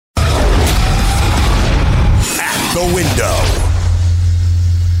the window.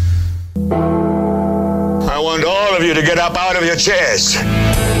 I want all of you to get up out of your chairs and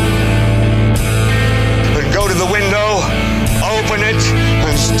go to the window, open it,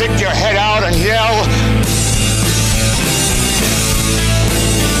 and stick your head out and yell.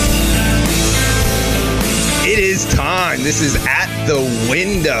 It is time. This is At the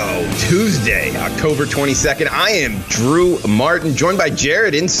Window, Tuesday, October 22nd. I am Drew Martin, joined by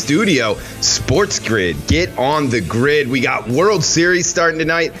Jared in studio. Sports Grid, get on the grid. We got World Series starting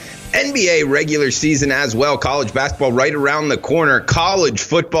tonight. NBA regular season as well. College basketball right around the corner. College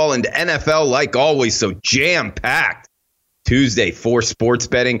football and NFL like always. So jam-packed Tuesday for sports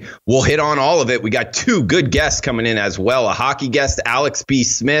betting. We'll hit on all of it. We got two good guests coming in as well. A hockey guest, Alex B.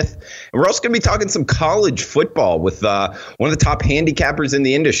 Smith. And we're also going to be talking some college football with one of the top handicappers in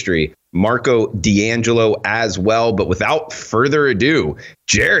the industry, Marco D'Angelo as well. But without further ado,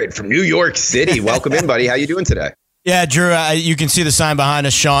 Jared from New York City. Welcome in, buddy. How you doing today? Yeah, Drew, you can see the sign behind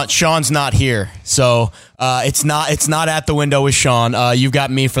us. Sean's not here, so it's not At the Window with Sean. You've got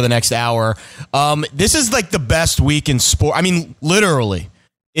me for the next hour. This is like the best week in sport. I mean, literally,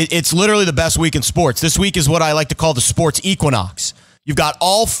 it's literally the best week in sports. This week is what I like to call the sports equinox. You've got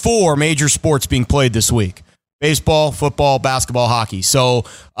all four major sports being played this week: baseball, football, basketball, hockey. So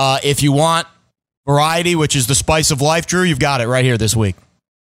if you want variety, which is the spice of life, Drew, you've got it right here this week.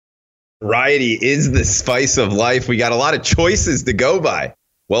 Variety is the spice of life. We got a lot of choices to go by.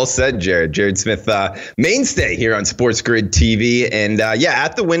 Well said, Jared. Jared Smith, mainstay here on Sports Grid TV. And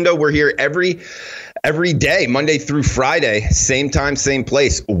At the Window, we're here every day, Monday through Friday, same time, same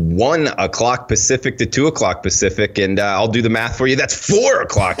place, 1 o'clock Pacific to 2 o'clock Pacific. And I'll do the math for you. That's 4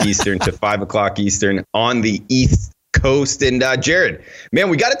 o'clock Eastern to 5 o'clock Eastern on the East Coast. And Jared, man,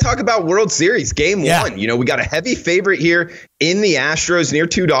 we got to talk about World Series game one. You know, we got a heavy favorite here in the Astros, near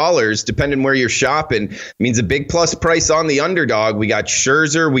 $2, depending where you're shopping. It means a big plus price on the underdog. We got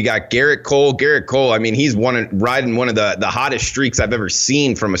Scherzer, we got Garrett Cole. Garrett Cole, I mean, he's riding one of the hottest streaks I've ever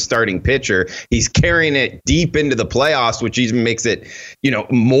seen from a starting pitcher. He's carrying it deep into the playoffs, which even makes it,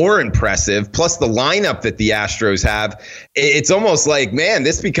 more impressive. Plus the lineup that the Astros have, it's almost like, man,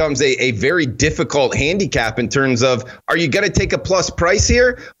 this becomes a very difficult handicap in terms of, are you going to take a plus price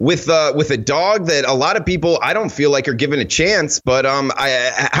here with a dog that a lot of people, I don't feel like, are given a chance. But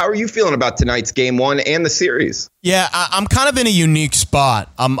how are you feeling about tonight's game one and the series? Yeah, I'm kind of in a unique spot.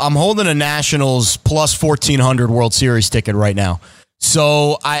 I'm holding a Nationals plus 1,400 World Series ticket right now.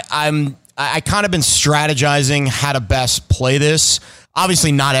 So I kind of been strategizing how to best play this.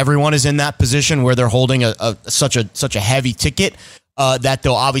 Obviously, not everyone is in that position where they're holding such a heavy ticket that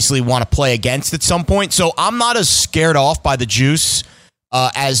they'll obviously want to play against at some point. So I'm not as scared off by the juice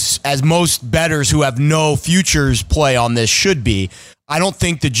as most bettors who have no futures play on this should be. I don't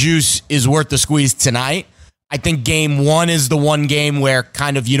think the juice is worth the squeeze tonight. I think game one is the one game where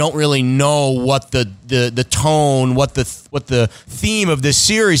kind of you don't really know what the tone, what the theme of this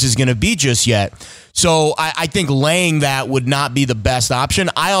series is going to be just yet. So I think laying that would not be the best option.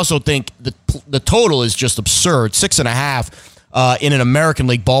 I also think the total is just absurd. 6.5. In an American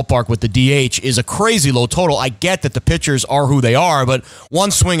League ballpark with the DH is a crazy low total. I get that the pitchers are who they are, but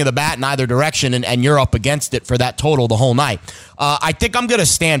one swing of the bat in either direction, and you're up against it for that total the whole night. I think I'm going to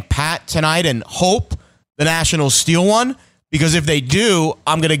stand pat tonight and hope the Nationals steal one, because if they do,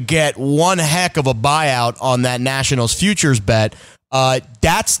 I'm going to get one heck of a buyout on that Nationals futures bet.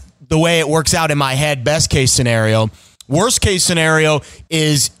 That's the way it works out in my head, best case scenario. Worst case scenario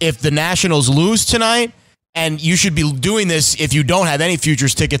is if the Nationals lose tonight, and you should be doing this if you don't have any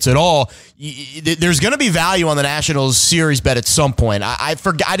futures tickets at all. There's going to be value on the Nationals series bet at some point. I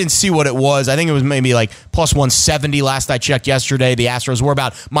forgot. I didn't see what it was. I think it was maybe like plus 170 last I checked yesterday. The Astros were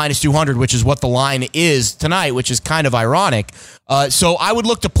about minus 200, which is what the line is tonight, which is kind of ironic. So I would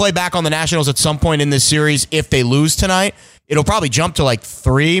look to play back on the Nationals at some point in this series if they lose tonight. It'll probably jump to like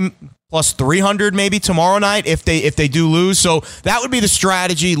 3 plus 300 maybe tomorrow night if they do lose. So that would be the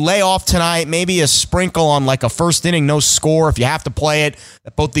strategy. Lay off tonight, maybe a sprinkle on like a first inning, no score if you have to play it.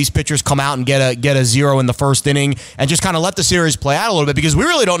 Both these pitchers come out and get a zero in the first inning, and just kind of let the series play out a little bit, because we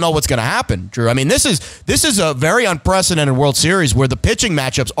really don't know what's going to happen, Drew. I mean, this is a very unprecedented World Series where the pitching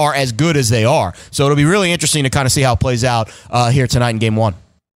matchups are as good as they are. So it'll be really interesting to kind of see how it plays out here tonight in game one.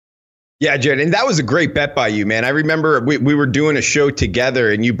 Yeah, Jared, and that was a great bet by you, man. I remember we were doing a show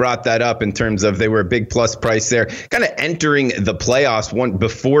together, and you brought that up in terms of they were a big plus price there, kind of entering the playoffs, one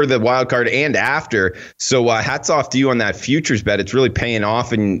before the wild card and after. So hats off to you on that futures bet. It's really paying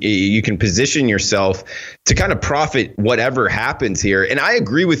off, and you can position yourself to kind of profit whatever happens here. And I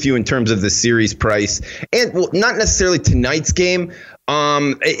agree with you in terms of the series price, and well, not necessarily tonight's game.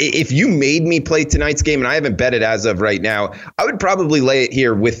 If you made me play tonight's game, and I haven't bet it as of right now, I would probably lay it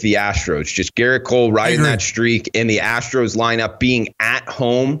here with the Astros. Just Garrett Cole riding that streak and the Astros lineup being at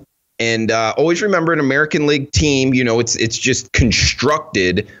home. And always remember, an American League team, it's just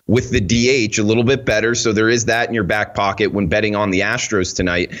constructed with the DH a little bit better. So there is that in your back pocket when betting on the Astros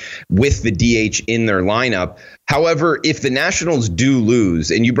tonight with the DH in their lineup. However, if the Nationals do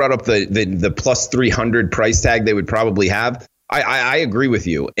lose, and you brought up the plus 300 price tag they would probably have, I agree with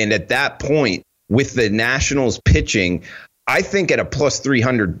you. And at that point, with the Nationals pitching, I think at a plus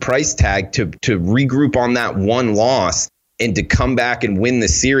 300 price tag to regroup on that one loss and to come back and win the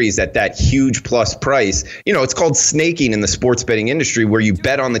series at that huge plus price, it's called snaking in the sports betting industry, where you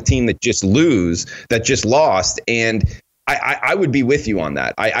bet on the team that just lost. And I would be with you on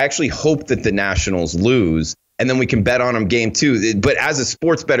that. I actually hope that the Nationals lose, and then we can bet on them game 2. But as a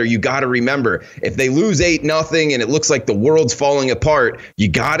sports bettor, you got to remember, if they lose 8-0 and it looks like the world's falling apart, you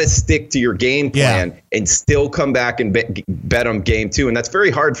got to stick to your game plan and still come back and bet on game 2. And that's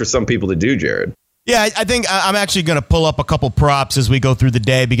very hard for some people to do, Jared. Yeah, I think I'm actually going to pull up a couple props as we go through the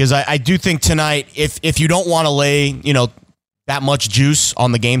day, because I do think tonight, if you don't want to lay, that much juice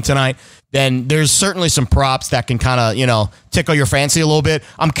on the game tonight, then there's certainly some props that can kind of, tickle your fancy a little bit.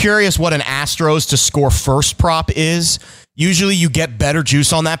 I'm curious what an Astros to score first prop is. Usually you get better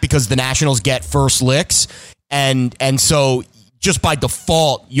juice on that because the Nationals get first licks. And so just by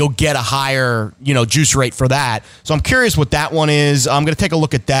default, you'll get a higher, juice rate for that. So I'm curious what that one is. I'm going to take a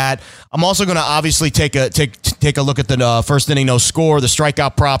look at that. I'm also going to obviously take a look at the first inning no score, the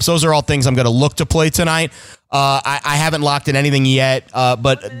strikeout props. Those are all things I'm going to look to play tonight. I haven't locked in anything yet,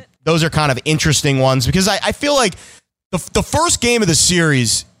 but those are kind of interesting ones, because I feel like the first game of the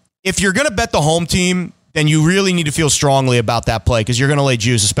series, if you're going to bet the home team, then you really need to feel strongly about that play, because you're going to lay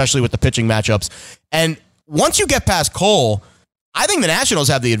juice, especially with the pitching matchups. And once you get past Cole, I think the Nationals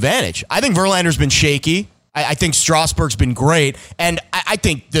have the advantage. I think Verlander's been shaky. I think Strasburg's been great. And I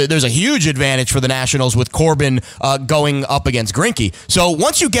think there's a huge advantage for the Nationals with Corbin going up against Greinke. So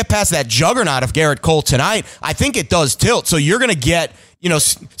once you get past that juggernaut of Garrett Cole tonight, I think it does tilt. So you're going to get,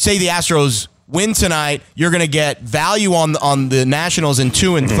 say the Astros win tonight, you're going to get value on the Nationals in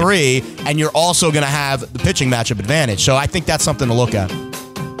 2 and 3, and you're also going to have the pitching matchup advantage. So I think that's something to look at.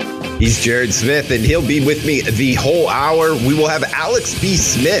 He's Jared Smith, and he'll be with me the whole hour. We will have Alex B.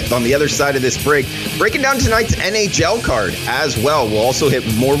 Smith on the other side of this break, breaking down tonight's NHL card as well. We'll also hit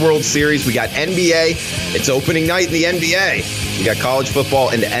more World Series. We got NBA. It's opening night in the NBA. We got college football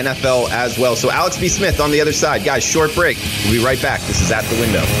and NFL as well. So Alex B. Smith on the other side. Guys, short break. We'll be right back. This is At the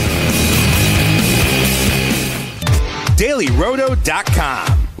Window.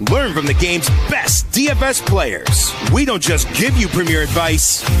 DailyRoto.com. Learn from the game's best DFS players. We don't just give you premier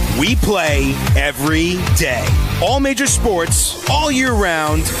advice, we play every day. All major sports, all year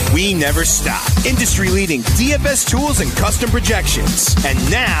round, we never stop. Industry-leading DFS tools and custom projections. And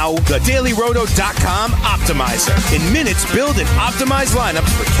now, the DailyRoto.com Optimizer. In minutes, build and optimize lineups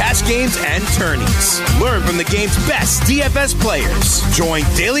for cash games and tourneys. Learn from the game's best DFS players. Join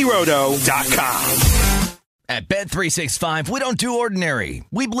DailyRoto.com. At Bet365, we don't do ordinary.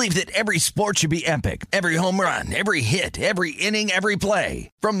 We believe that every sport should be epic. Every home run, every hit, every inning, every play.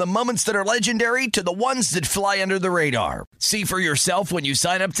 From the moments that are legendary to the ones that fly under the radar. See for yourself when you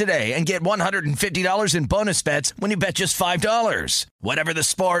sign up today and get $150 in bonus bets when you bet just $5. Whatever the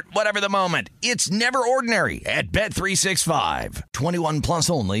sport, whatever the moment, it's never ordinary at Bet365. 21 plus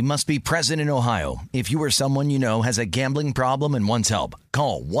only. Must be present in Ohio. If you or someone you know has a gambling problem and wants help,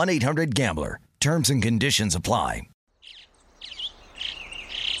 call 1-800-GAMBLER. Terms and conditions apply.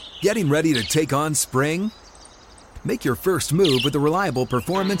 Getting ready to take on spring? Make your first move with the reliable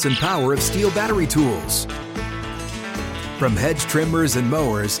performance and power of Steel battery tools. From hedge trimmers and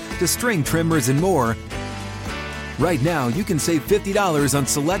mowers to string trimmers and more, right now you can save $50 on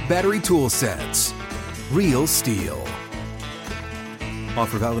select battery tool sets. Real Steel.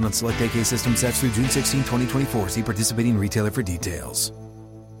 Offer valid on select AK system sets through June 16, 2024. See participating retailer for details.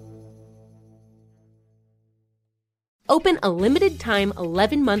 Open a limited-time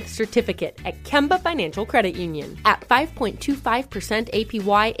 11-month certificate at Kemba Financial Credit Union. At 5.25%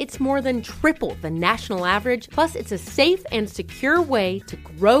 APY, it's more than triple the national average, plus it's a safe and secure way to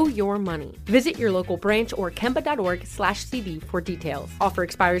grow your money. Visit your local branch or kemba.org/CD for details. Offer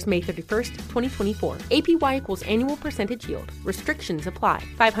expires May 31st, 2024. APY equals annual percentage yield. Restrictions apply.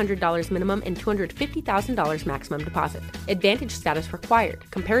 $500 minimum and $250,000 maximum deposit. Advantage status required.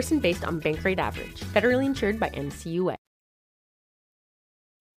 Comparison based on bank rate average. Federally insured by NCUA.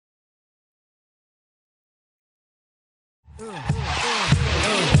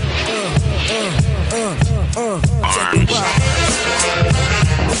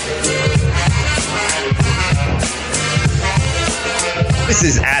 This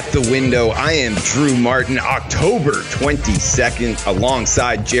is At the Window. I am Drew Martin, October 22nd,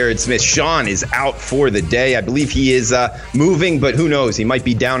 alongside Jared Smith. Sean is out for the day. I believe he is moving, but who knows? He might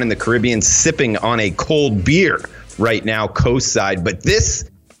be down in the Caribbean sipping on a cold beer right now, coastside. But this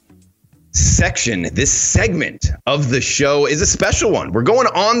segment of the show is a special one. We're going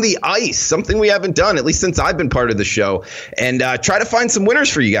on the ice, something we haven't done, at least since I've been part of the show, and try to find some winners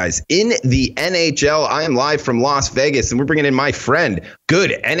for you guys in the NHL. I am live from Las Vegas, and we're bringing in my friend,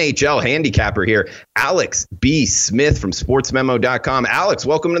 good NHL handicapper here, Alex B. Smith from sportsmemo.com. Alex,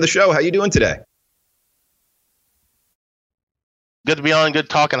 welcome to the show. How you doing today? Good to be on. Good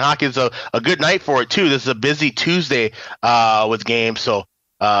talking hockey. It's a good night for it, too. This is a busy Tuesday with games, so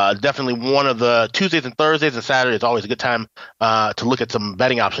definitely one of the Tuesdays and Thursdays and Saturdays is always a good time to look at some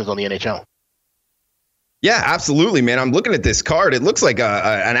betting options on the NHL. Yeah, absolutely, man. I'm looking at this card. It looks like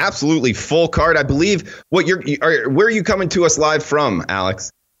an absolutely full card. I believe where are you coming to us live from,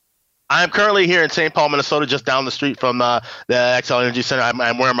 Alex? I'm currently here in St. Paul, Minnesota, just down the street from the Xcel Energy Center.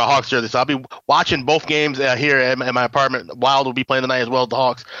 I'm wearing my Hawks jersey, so I'll be watching both games here in my apartment. Wild will be playing tonight as well as the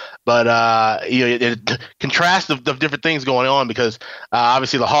Hawks. But contrast of different things going on because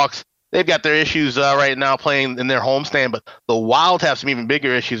obviously the Hawks, they've got their issues right now playing in their homestand, but the Wild have some even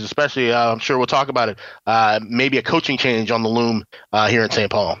bigger issues, especially I'm sure we'll talk about it. Maybe a coaching change on the loom here in St.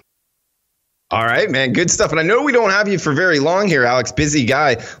 Paul. All right, man. Good stuff. And I know we don't have you for very long here, Alex. Busy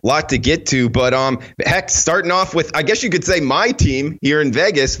guy, lot to get to. But heck, starting off with, I guess you could say my team here in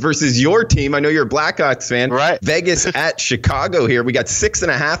Vegas versus your team. I know you're a Blackhawks fan. Right. Vegas at Chicago here. We got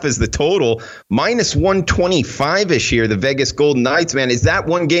 6.5 as the total, minus 125-ish here, the Vegas Golden Knights, man. Is that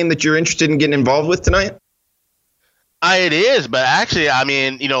one game that you're interested in getting involved with tonight? It is, but actually, I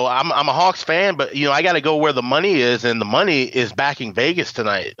mean, I'm a Hawks fan, but, I got to go where the money is, and the money is backing Vegas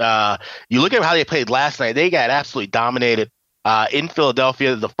tonight. You look at how they played last night. They got absolutely dominated in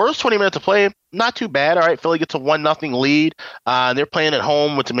Philadelphia. The first 20 minutes of play, not too bad. All right, Philly gets a 1-0 lead, and they're playing at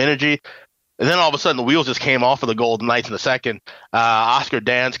home with some energy. And then all of a sudden, the wheels just came off of the Golden Knights in the second. Oscar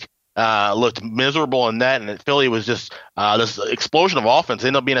Dansk looked miserable in that, and Philly was just this explosion of offense. It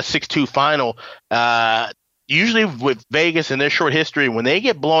ended up being a 6-2 final. Usually with Vegas and their short history, when they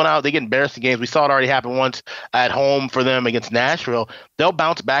get blown out, they get embarrassed in games. We saw it already happen once at home for them against Nashville. They'll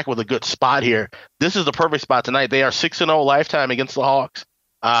bounce back with a good spot here. This is the perfect spot tonight. They are 6-0 lifetime against the Hawks.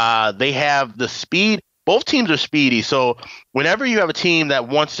 They have the speed. Both teams are speedy. So whenever you have a team that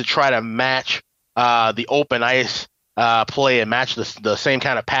wants to try to match the open ice play and match the same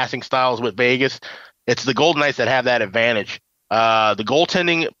kind of passing styles with Vegas, it's the Golden Knights that have that advantage. The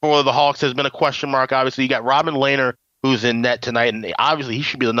goaltending for the Hawks has been a question mark. Obviously, you got Robin Lehner, who's in net tonight, and obviously he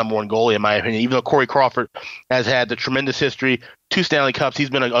should be the number one goalie in my opinion, even though Corey Crawford has had the tremendous history, 2 Stanley Cups. He's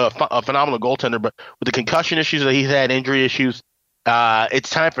been a phenomenal goaltender, but with the concussion issues that he's had, injury issues, it's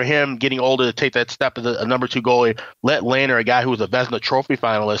time for him getting older to take that step as a number 2 goalie. Let Lehner, a guy who was a Vezina Trophy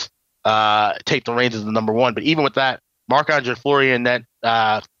finalist, take the reins as the number 1. But even with that, Marc-Andre Fleury in net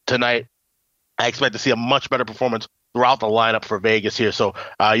tonight, I expect to see a much better performance throughout the lineup for Vegas here. So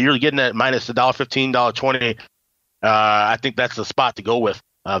you're getting at minus $1.15, $1.20. I think that's the spot to go with,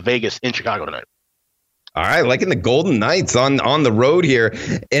 Vegas in Chicago tonight. All right, liking the Golden Knights on the road here.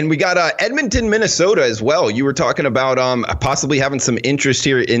 And we got Edmonton, Minnesota as well. You were talking about possibly having some interest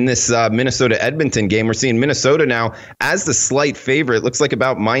here in this Minnesota-Edmonton game. We're seeing Minnesota now as the slight favorite. It looks like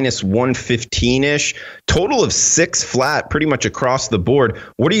about minus 115-ish. Total of 6 flat pretty much across the board.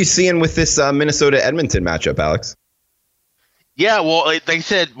 What are you seeing with this Minnesota-Edmonton matchup, Alex? Yeah, well, like I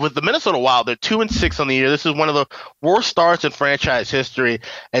said, with the Minnesota Wild, they're 2-6 on the year. This is one of the worst starts in franchise history.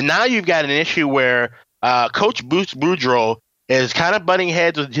 And now you've got an issue where Coach Bruce Boudreau is kind of butting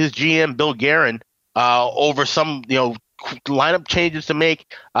heads with his GM, Bill Guerin, over some, lineup changes to make.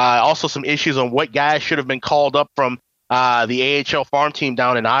 Also some issues on what guys should have been called up from the AHL farm team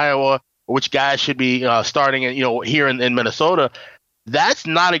down in Iowa, which guys should be starting here in Minnesota. That's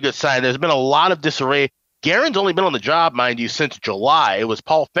not a good sign. There's been a lot of disarray. Guerin's only been on the job, mind you, since July. It was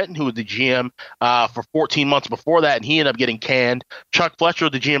Paul Fenton who was the GM for 14 months before that, and he ended up getting canned. Chuck Fletcher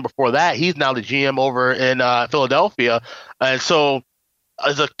was the GM before that. He's now the GM over in Philadelphia. And so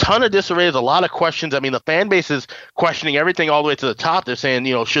there's a ton of disarray. There's a lot of questions. I mean, the fan base is questioning everything all the way to the top. They're saying,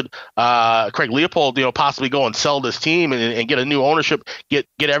 should Craig Leopold, possibly go and sell this team and get a new ownership, get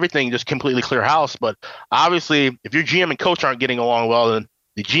everything just completely clear house. But obviously, if your GM and coach aren't getting along well, then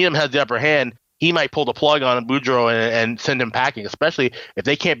the GM has the upper hand. He might pull the plug on Boudreau and send him packing, especially if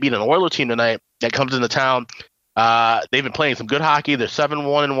they can't beat an Oilers team tonight that comes into town. They've been playing some good hockey. They're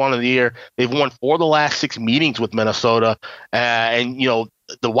 7-1-1 in the year. They've won 4 of the last 6 meetings with Minnesota. And, you know,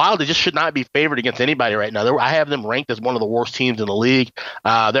 the Wild, they just should not be favored against anybody right now. I have them ranked as one of the worst teams in the league.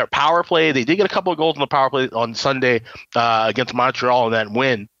 Their power play, they did get a couple of goals in the power play on Sunday against Montreal in that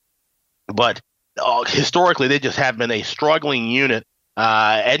win. But historically, they just have been a struggling unit.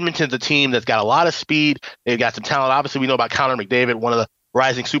 Edmonton's a team that's got a lot of speed. They've got some talent. Obviously, we know about Connor McDavid, one of the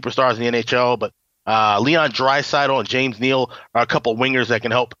rising superstars in the NHL. But Leon Draisaitl and James Neal are a couple of wingers that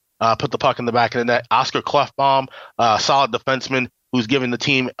can help put the puck in the back of the net. Oscar Klefbom, solid defenseman, who's given the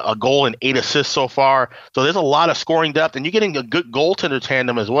team a goal and 8 assists so far. So there's a lot of scoring depth, and you're getting a good goaltender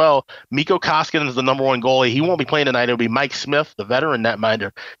tandem as well. Mikko Koskinen is the number 1 goalie. He won't be playing tonight. It'll be Mike Smith, the veteran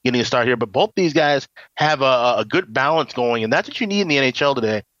netminder, getting a start here. But both these guys have a good balance going, and that's what you need in the NHL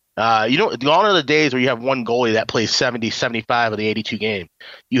today. Gone are the days where you have one goalie that plays 70, 75 of the 82 games.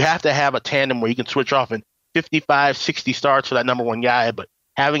 You have to have a tandem where you can switch off in 55, 60 starts for that number 1 guy, but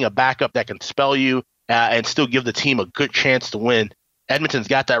having a backup that can spell you and still give the team a good chance to win. Edmonton's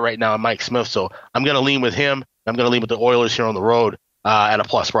got that right now in Mike Smith, so I'm going to lean with him. I'm going to lean with the Oilers here on the road at a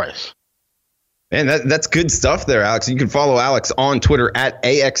plus price. Man, that's good stuff there, Alex. You can follow Alex on Twitter at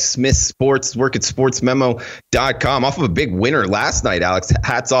AXSmithSports. Work at sportsmemo.com. Off of a big winner last night, Alex.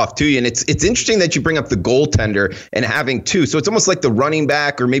 Hats off to you. And it's interesting that you bring up the goaltender and having 2. So it's almost like the running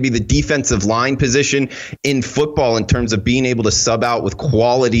back or maybe the defensive line position in football in terms of being able to sub out with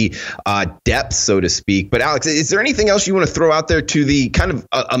quality depth, so to speak. But Alex, is there anything else you want to throw out there to the kind of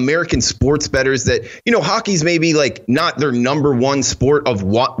American sports bettors that, you know, hockey's maybe like not their number 1 sport of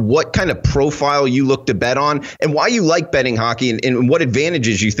what kind of profile you look to bet on, and why you like betting hockey, and what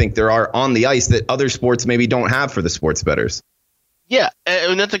advantages you think there are on the ice that other sports maybe don't have for the sports bettors? Yeah,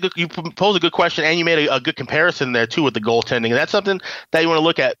 and that's you pose a good question, and you made a good comparison there too with the goaltending, and that's something that you want to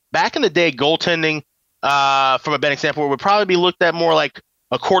look at. Back in the day, goaltending from a betting standpoint would probably be looked at more like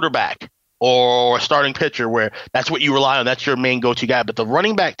a quarterback or a starting pitcher, where that's what you rely on. That's your main go-to guy. But the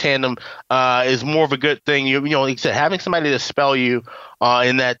running back tandem is more of a good thing. You know, like I said, having somebody to spell you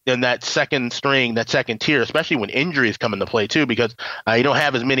in that second string, that second tier, especially when injuries come into play too, because you don't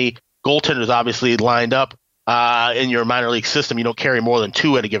have as many goaltenders obviously lined up in your minor league system. You don't carry more than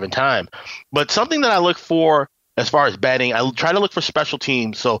 2 at a given time. But something that I look for as far as betting, I try to look for special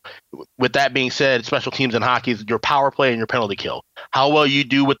teams. So with that being said, special teams in hockey is your power play and your penalty kill. How well you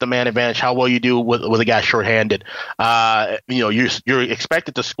do with the man advantage, how well you do with a guy shorthanded. You're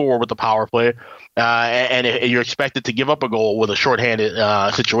expected to score with the power play, and you're expected to give up a goal with a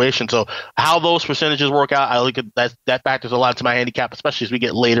shorthanded situation. So how those percentages work out, I look at that factors a lot to my handicap, especially as we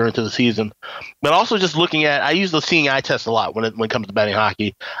get later into the season. But also just looking at, I use the seeing eye test a lot when it comes to betting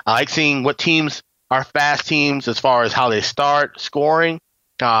hockey. I like seeing what teams are fast teams as far as how they start scoring,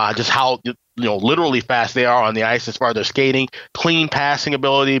 just how literally fast they are on the ice as far as their skating, clean passing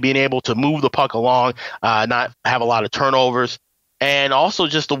ability, being able to move the puck along, not have a lot of turnovers, and also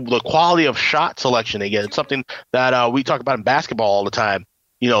just the quality of shot selection they get. It's something that we talk about in basketball all the time.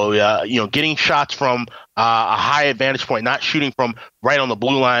 Getting shots from a high advantage point, not shooting from right on the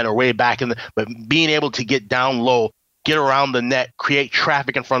blue line or way back but being able to get down low, get around the net, create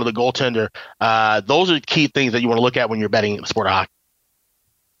traffic in front of the goaltender. Those are key things that you want to look at when you're betting the sport of hockey.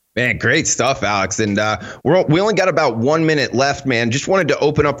 Man, great stuff, Alex. And we only got about 1 minute left, man. Just wanted to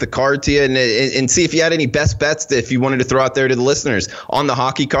open up the card to you and see if you had any best bets if you wanted to throw out there to the listeners on the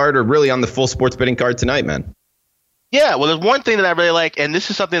hockey card or really on the full sports betting card tonight, man. Yeah, well, there's one thing that I really like, and this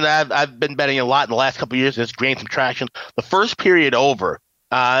is something that I've been betting a lot in the last couple of years. It's gained some traction. The first period over.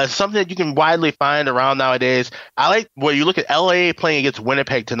 Something that you can widely find around nowadays. I like where you look at LA playing against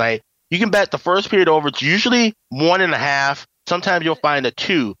Winnipeg tonight. You can bet the first period over. It's usually 1.5. Sometimes you'll find a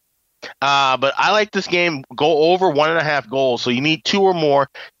 2. But I like this game. Go over 1.5 goals. So you need 2 or more.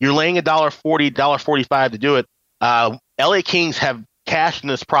 You're laying $1.40, $1.45 to do it. LA Kings have cashed in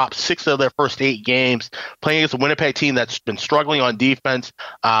this prop 6 of their first 8 games, playing against a Winnipeg team that's been struggling on defense,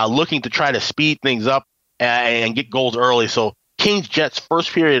 looking to try to speed things up and get goals early. So Kings Jets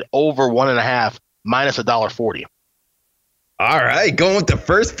first period over 1.5 minus $1.40. All right, going with the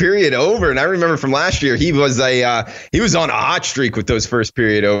first period over, and I remember from last year he was on a hot streak with those first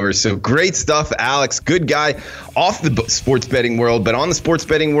period overs. So great stuff, Alex. Good guy off the sports betting world, but on the sports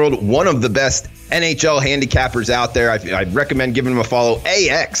betting world, one of the best NHL handicappers out there. I'd recommend giving him a follow.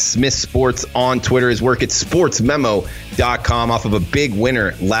 AX Smith Sports on Twitter. His work at sportsmemo.com off of a big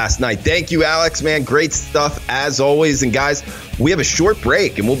winner last night. Thank you, Alex, man. Great stuff as always. And guys, we have a short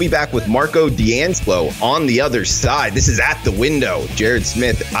break and we'll be back with Marco D'Angelo on the other side. This is At the Window. Jared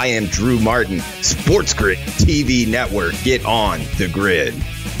Smith. I am Drew Martin. Sports Grid TV Network. Get on the grid.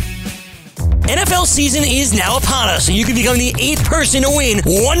 NFL season is now upon us, and you can become the 8th person to win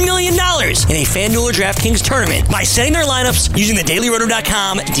 $1 million in a FanDuel or DraftKings tournament by setting their lineups using the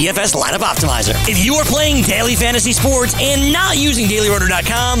DailyRoto.com DFS lineup optimizer. If you are playing daily fantasy sports and not using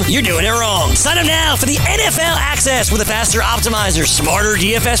DailyRoto.com, you're doing it wrong. Sign up now for the NFL access with a faster optimizer, smarter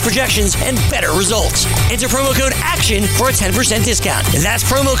DFS projections, and better results. Enter promo code ACTION for a 10% discount. That's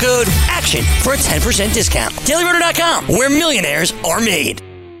promo code ACTION for a 10% discount. DailyRoto.com, where millionaires are made.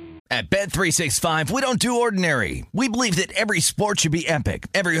 At Bet365, we don't do ordinary. We believe that every sport should be epic.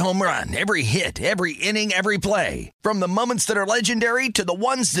 Every home run, every hit, every inning, every play. From the moments that are legendary to the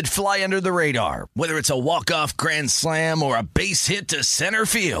ones that fly under the radar. Whether it's a walk-off grand slam or a base hit to center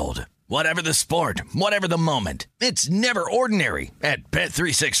field. Whatever the sport, whatever the moment. It's never ordinary at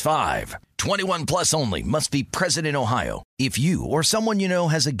Bet365. 21 plus only. Must be present in Ohio. If you or someone you know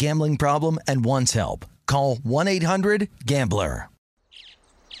has a gambling problem and wants help, call 1-800-GAMBLER.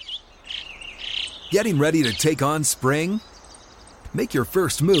 Getting ready to take on spring? Make your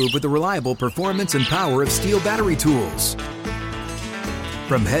first move with the reliable performance and power of Steel battery tools.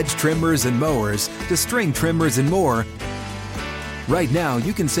 From hedge trimmers and mowers to string trimmers and more, right now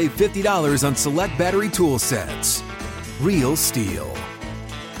you can save $50 on select battery tool sets. Real Steel.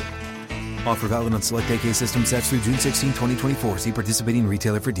 Offer valid on select AK system sets through June 16, 2024. See participating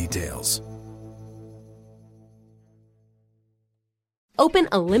retailer for details. Open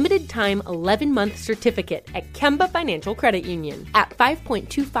a limited-time 11-month certificate at Kemba Financial Credit Union. At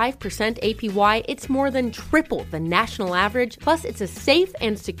 5.25% APY, it's more than triple the national average, plus it's a safe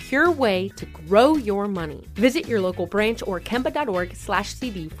and secure way to grow your money. Visit your local branch or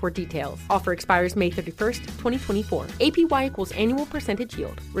kemba.org/CD for details. Offer expires May 31st, 2024. APY equals annual percentage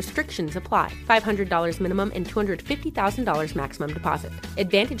yield. Restrictions apply. $500 minimum and $250,000 maximum deposit.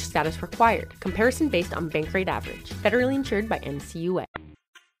 Advantage status required. Comparison based on bank rate average. Federally insured by NCUA.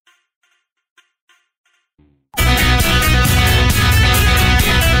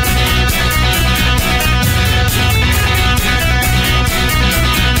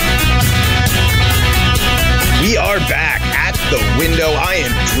 We are back at the window. I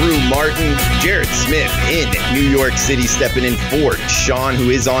am Drew Martin, Jared Smith in New York City, stepping in for Sean, who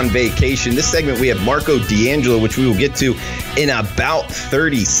is on vacation. This segment, we have Marco D'Angelo, which we will get to in about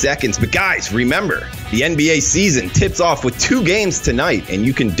 30 seconds. But guys, remember, the NBA season tips off with 2 games tonight, and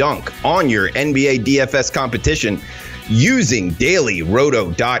you can dunk on your NBA DFS competition using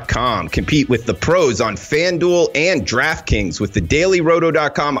DailyRoto.com. Compete with the pros on FanDuel and DraftKings with the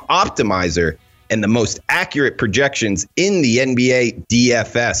DailyRoto.com optimizer and the most accurate projections in the NBA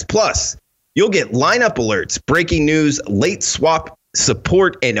DFS. Plus, you'll get lineup alerts, breaking news, late swap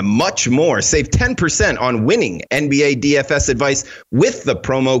support, and much more. Save 10% on winning NBA DFS advice with the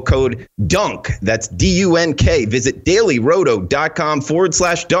promo code DUNK. That's DUNK. Visit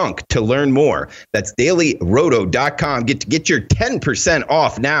dailyroto.com/dunk to learn more. That's dailyroto.com. Get your 10%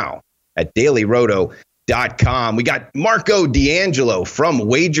 off now at dailyroto.com. We got Marco D'Angelo from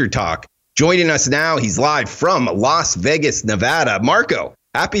Wager Talk joining us now. He's live from Las Vegas, Nevada. Marco,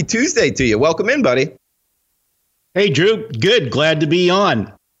 happy Tuesday to you. Welcome in, buddy. Hey, Drew. Good. Glad to be on.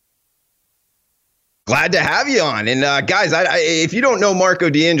 Glad to have you on. And guys, if you don't know Marco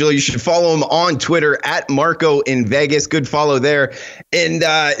D'Angelo, you should follow him on Twitter at Marco in Vegas. Good follow there. And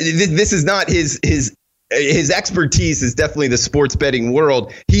this is not his expertise is definitely the sports betting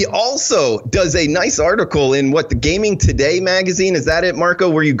world. He also does a nice article in the Gaming Today magazine. Is that it, Marco?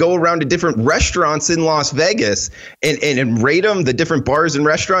 Where you go around to different restaurants in Las Vegas and rate them, the different bars and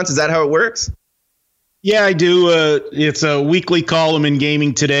restaurants. Is that how it works? Yeah, I do. It's a weekly column in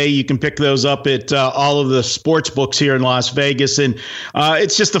Gaming Today. You can pick those up at all of the sports books here in Las Vegas. And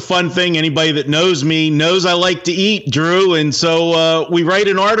it's just a fun thing. Anybody that knows me knows I like to eat, Drew. And so we write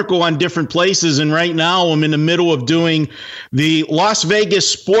an article on different places. And right now I'm in the middle of doing the Las Vegas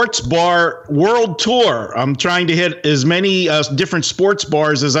Sports Bar World Tour. I'm trying to hit as many different sports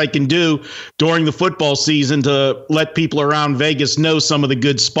bars as I can do during the football season to let people around Vegas know some of the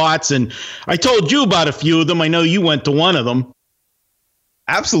good spots. And I told you about a few of them. I know you went to one of them.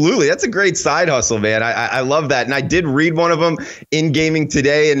 Absolutely. That's a great side hustle, man. I love that. And I did read one of them in Gaming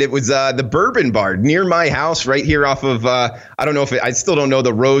Today, and it was the Bourbon Bar near my house right here off of, I don't know if I still don't know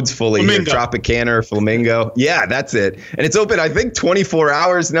the roads fully here, Tropicana or Flamingo. Yeah, that's it. And it's open, I think, 24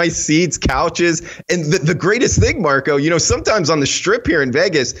 hours, nice seats, couches. And the greatest thing, Marco, sometimes on the strip here in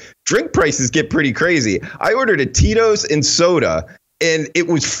Vegas, drink prices get pretty crazy. I ordered a Tito's and soda, and it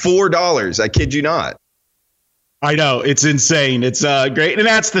was $4. I kid you not. I know, it's insane. It's great, and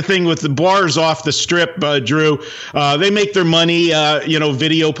that's the thing with the bars off the strip, Drew. They make their money,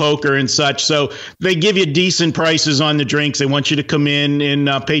 video poker and such. So they give you decent prices on the drinks. They want you to come in and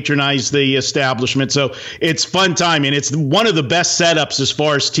patronize the establishment. So it's fun time, and it's one of the best setups as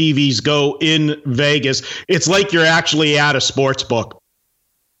far as TVs go in Vegas. It's like you're actually at a sports book.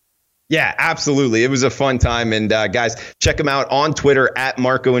 Yeah, absolutely. It was a fun time. And guys, check him out on Twitter at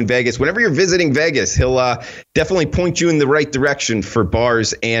Marco in Vegas. Whenever you're visiting Vegas, he'll definitely point you in the right direction for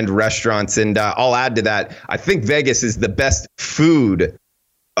bars and restaurants. And I'll add to that, I think Vegas is the best food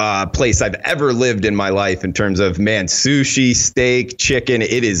place I've ever lived in my life in terms of, sushi, steak, chicken.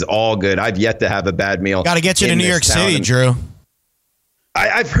 It is all good. I've yet to have a bad meal. Got to get you to New York City, Drew.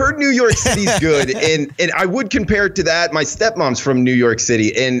 I've heard New York City's good, and I would compare it to that. My stepmom's from New York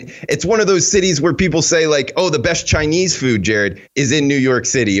City, and it's one of those cities where people say, like, oh, the best Chinese food, Jared, is in New York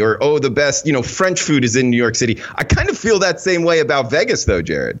City, or, oh, the best, French food is in New York City. I kind of feel that same way about Vegas, though,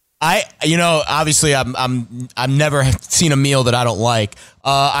 Jared. Obviously, I've never seen a meal that I don't like.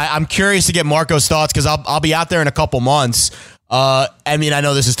 I'm curious to get Marco's thoughts because I'll be out there in a couple months. I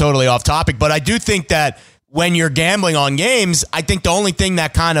know this is totally off topic, but I do think that when you're gambling on games, I think the only thing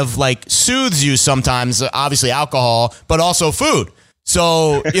that kind of like soothes you sometimes, obviously alcohol, but also food.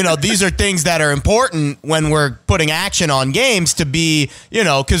 So, these are things that are important when we're putting action on games to be,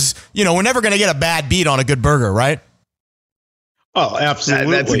 because, we're never going to get a bad beat on a good burger, right? Oh,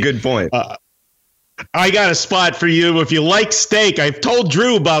 absolutely. That's a good point. I got a spot for you. If you like steak, I've told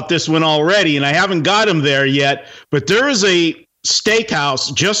Drew about this one already, and I haven't got him there yet, but there is a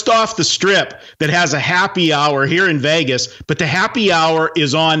steakhouse just off the strip that has a happy hour here in Vegas, but the happy hour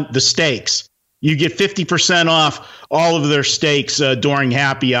is on the steaks. You get 50% off all of their steaks during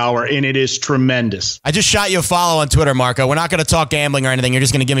happy hour, and it is tremendous. I just shot you a follow on Twitter, Marco. We're not going to talk gambling or anything. You're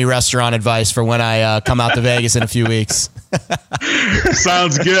just going to give me restaurant advice for when I come out to Vegas in a few weeks.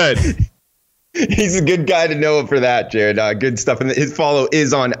 Sounds good. He's a good guy to know for that, Jared. Good stuff. And his follow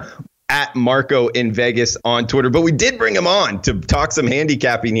is on at Marco in Vegas on Twitter. But we did bring him on to talk some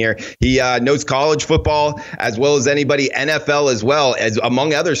handicapping here. He knows college football as well as anybody, NFL as well, as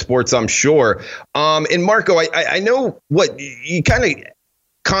among other sports, I'm sure. And Marco, I know what you kind of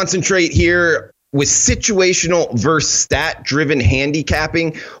concentrate here with situational versus stat-driven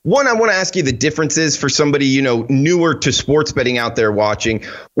handicapping. One, I want to ask you the differences for somebody, newer to sports betting out there watching.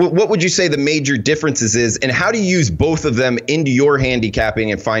 What would you say the major differences is, and how do you use both of them into your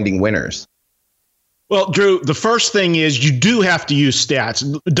handicapping and finding winners? Well, Drew, the first thing is you do have to use stats.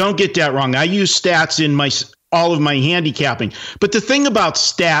 Don't get that wrong. I use stats in all of my handicapping. But the thing about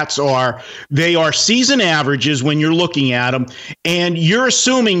stats are they are season averages when you're looking at them, and you're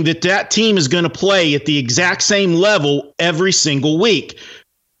assuming that team is going to play at the exact same level every single week.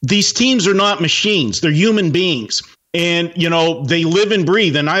 These teams are not machines. They're human beings. And, they live and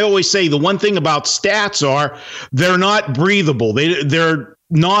breathe. And I always say the one thing about stats are they're not breathable. They're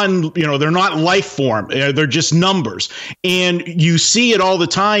they're not life form. They're just numbers. And you see it all the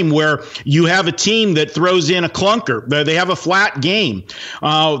time where you have a team that throws in a clunker. They have a flat game.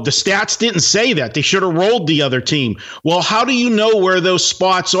 The stats didn't say that. They should have rolled the other team. Well, how do you know where those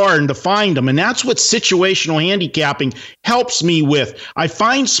spots are and to find them? And that's what situational handicapping helps me with. I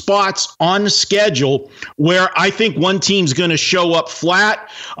find spots on the schedule where I think one team's going to show up flat,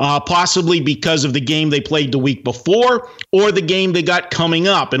 possibly because of the game they played the week before or the game they got coming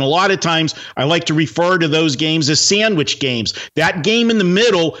up. And a lot of times I like to refer to those games as sandwich games. That game in the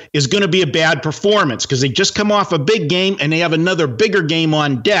middle is going to be a bad performance because they just come off a big game and they have another bigger game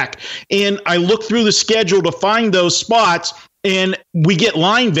on deck. And I look through the schedule to find those spots, and we get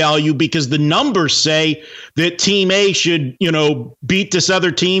line value because the numbers say that team A should, beat this other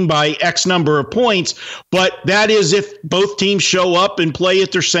team by X number of points. But that is if both teams show up and play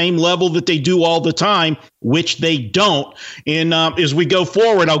at their same level that they do all the time, which they don't. And as we go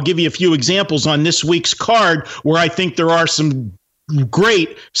forward, I'll give you a few examples on this week's card where I think there are some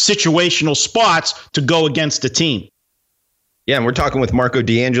great situational spots to go against a team. Yeah, and we're talking with Marco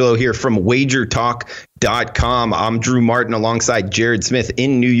D'Angelo here from wagertalk.com. I'm Drew Martin alongside Jared Smith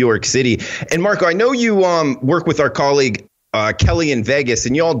in New York City. And Marco, I know you work with our colleague Kelly in Vegas,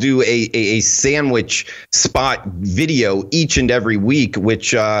 and y'all do a sandwich spot video each and every week,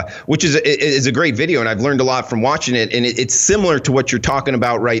 which is a great video, and I've learned a lot from watching it. And it's similar to what you're talking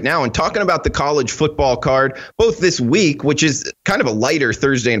about right now, and talking about the college football card, both this week, which is kind of a lighter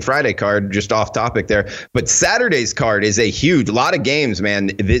Thursday and Friday card, just off topic there, but Saturday's card is a lot of games,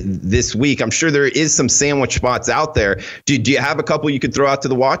 man, this week. I'm sure there is some sandwich spots out there. Do you have a couple you could throw out to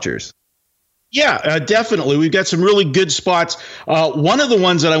the watchers? Yeah, definitely. We've got some really good spots. One of the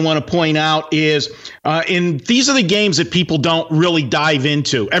ones that I want to point out is, these are the games that people don't really dive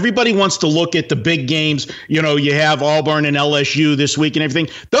into. Everybody wants to look at the big games. You know, you have Auburn and LSU this week and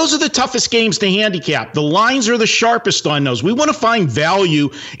everything. Those are the toughest games to handicap. The lines are the sharpest on those. We want to find value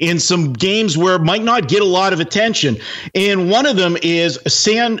in some games where it might not get a lot of attention. And one of them is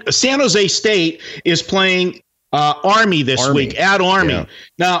San Jose State is playing Army this week at Army. Yeah.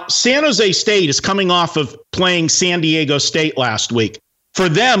 Now, San Jose State is coming off of playing San Diego State last week. For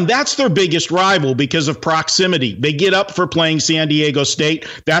them, that's their biggest rival because of proximity. They get up for playing San Diego State.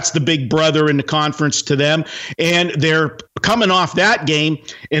 That's the big brother in the conference to them. And they're coming off that game.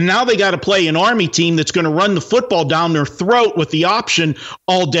 And now they got to play an Army team that's going to run the football down their throat with the option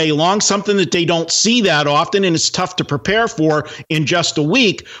all day long, something that they don't see that often. And it's tough to prepare for in just a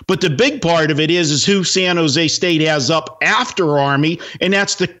week. But the big part of it is who San Jose State has up after Army. And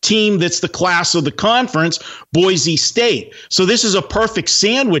that's the team that's the class of the conference, Boise State. So this is a perfect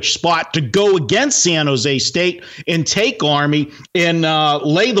sandwich spot to go against San Jose State and take Army and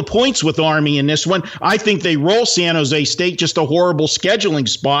lay the points with Army in this one. I think they roll San Jose State, just a horrible scheduling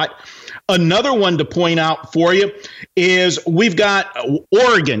spot. Another one to point out for you is we've got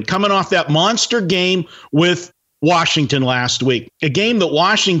Oregon coming off that monster game with Washington last week, a game that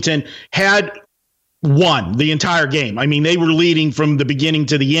Washington had won the entire game. I mean, they were leading from the beginning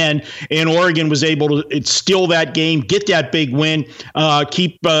to the end, and Oregon was able to steal that game, get that big win,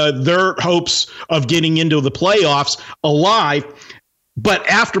 keep their hopes of getting into the playoffs alive. But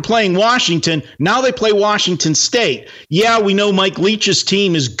after playing Washington, now they play Washington State. Yeah, we know Mike Leach's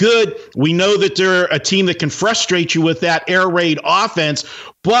team is good. We know that they're a team that can frustrate you with that air raid offense.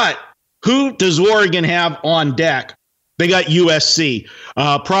 But who does Oregon have on deck? They got USC,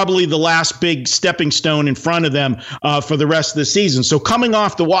 probably the last big stepping stone in front of them for the rest of the season. So coming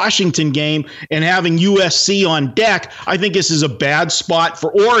off the Washington game and having USC on deck, I think this is a bad spot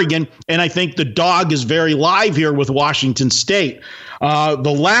for Oregon, and I think the dog is very live here with Washington State.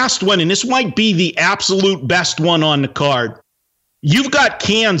 The last one, and this might be the absolute best one on the card, you've got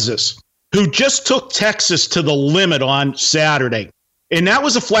Kansas, who just took Texas to the limit on Saturday. And that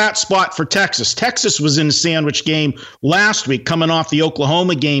was a flat spot for Texas. Texas was in a sandwich game last week, coming off the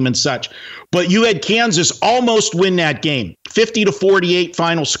Oklahoma game and such. But you had Kansas almost win that game, 50-48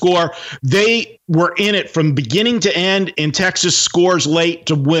 final score. They were in it from beginning to end, and Texas scores late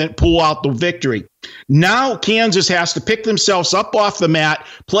to pull out the victory. Now Kansas has to pick themselves up off the mat,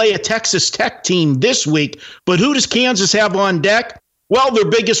 play a Texas Tech team this week. But who does Kansas have on deck? Well, their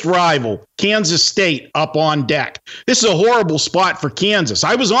biggest rival, Kansas State, up on deck. This is a horrible spot for Kansas.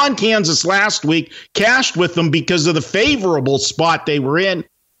 I was on Kansas last week, cashed with them because of the favorable spot they were in.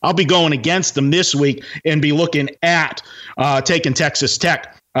 I'll be going against them this week and be looking at taking Texas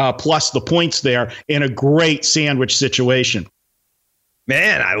Tech plus the points there in a great sandwich situation.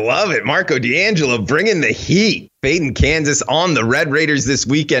 Man, I love it. Marco D'Angelo bringing the heat. Fading Kansas on the Red Raiders this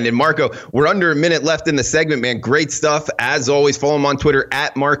weekend. And Marco, we're under a minute left in the segment, man. Great stuff. As always, follow him on Twitter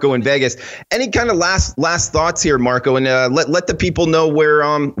at Marco in Vegas. Any kind of last thoughts here, Marco? And let the people know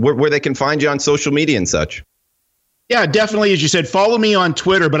where they can find you on social media and such. Yeah, definitely. As you said, follow me on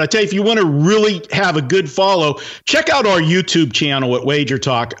Twitter. But I tell you, if you want to really have a good follow, check out our YouTube channel at Wager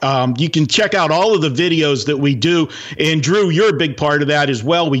Talk. You can check out all of the videos that we do. And Drew, you're a big part of that as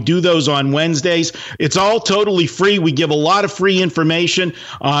well. We do those on Wednesdays. It's all totally free. We give a lot of free information.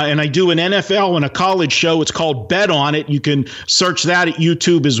 And I do an NFL and a college show. It's called Bet On It. You can search that at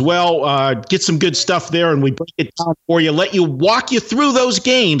YouTube as well. Get some good stuff there, and we break it down for you, walk you through those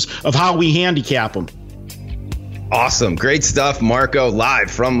games of how we handicap them. Awesome. Great stuff. Marco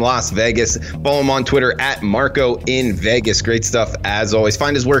live from Las Vegas. Follow him on Twitter at Marco in Vegas. Great stuff as always.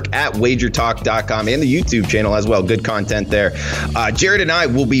 Find his work at wagertalk.com and the YouTube channel as well. Good content there. Jared and I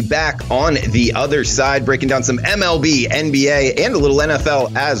will be back on the other side breaking down some MLB, NBA, and a little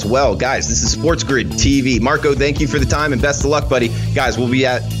NFL as well. Guys, this is Sports Grid TV. Marco, thank you for the time and best of luck, buddy. Guys, we'll be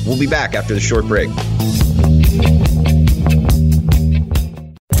back after the short break.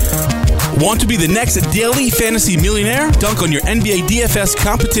 Want to be the next daily fantasy millionaire? Dunk on your NBA DFS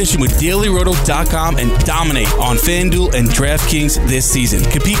competition with DailyRoto.com and dominate on FanDuel and DraftKings this season.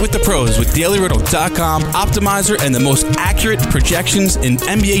 Compete with the pros with DailyRoto.com, Optimizer, and the most accurate projections in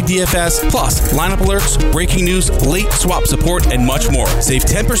NBA DFS, plus lineup alerts, breaking news, late swap support, and much more. Save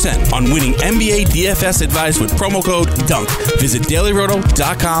 10% on winning NBA DFS advice with promo code DUNK. Visit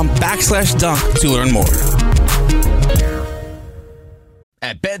DailyRoto.com/dunk to learn more.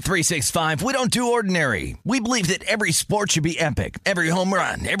 At Bet365, we don't do ordinary. We believe that every sport should be epic. Every home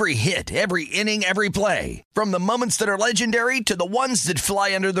run, every hit, every inning, every play. From the moments that are legendary to the ones that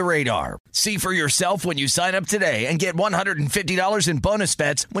fly under the radar. See for yourself when you sign up today and get $150 in bonus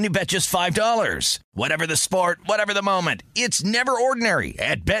bets when you bet just $5. Whatever the sport, whatever the moment, it's never ordinary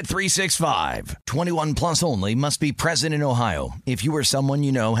at Bet365. 21 plus only. Must be present in Ohio. If you or someone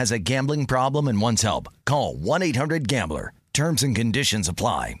you know has a gambling problem and wants help, call 1-800-GAMBLER. Terms and conditions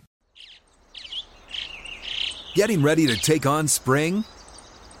apply. Getting ready to take on spring?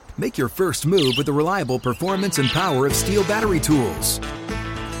 Make your first move with the reliable performance and power of Steel battery tools.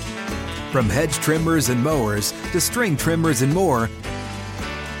 From hedge trimmers and mowers to string trimmers and more,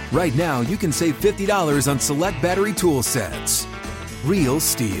 right now you can save $50 on select battery tool sets. Real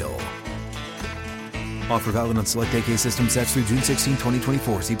Steel. Offer valid on select AK system sets through June 16,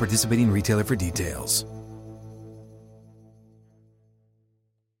 2024. See participating retailer for details.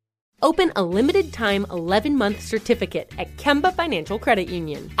 Open a limited-time 11-month certificate at Kemba Financial Credit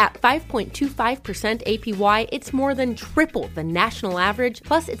Union. At 5.25% APY, it's more than triple the national average,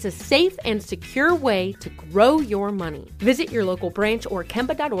 plus it's a safe and secure way to grow your money. Visit your local branch or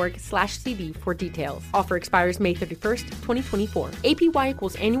kemba.org/cd for details. Offer expires May 31st, 2024. APY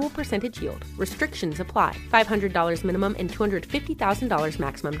equals annual percentage yield. Restrictions apply. $500 minimum and $250,000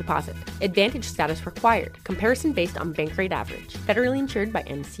 maximum deposit. Advantage status required. Comparison based on bank rate average. Federally insured by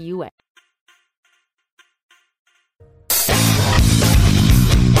NCUA.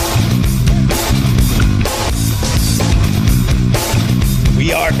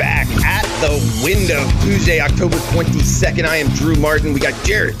 We are back at the window, Tuesday, October 22nd. I am Drew Martin. We got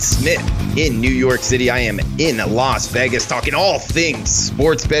Jared Smith in New York City. I am in Las Vegas talking all things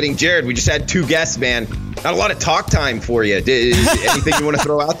sports betting. Jared, we just had two guests, man. Not a lot of talk time for you. Anything you want to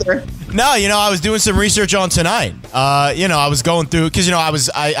throw out there? No, I was doing some research on tonight. I was going through because I was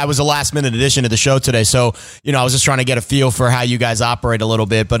a last minute addition to the show today, so I was just trying to get a feel for how you guys operate a little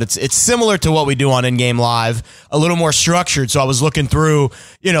bit. But it's similar to what we do on In Game Live, a little more structured. So I was looking through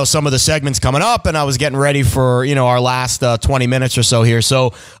some of the segments coming up, and I was getting ready for our last 20 minutes or so here.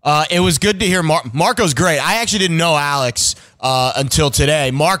 So it was good to hear. Marco's great. I actually didn't know Alex until today.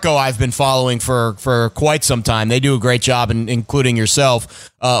 Marco, I've been following for quite some time. They do a great job, including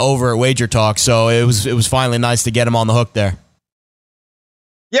yourself over at Wager Talk. So it was finally nice to get him on the hook there.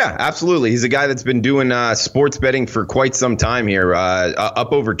 Yeah, absolutely. He's a guy that's been doing sports betting for quite some time here,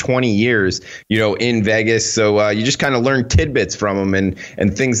 up over 20 years, in Vegas. So you just kind of learn tidbits from him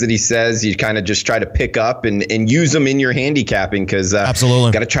and things that he says. You kind of just try to pick up and use them in your handicapping because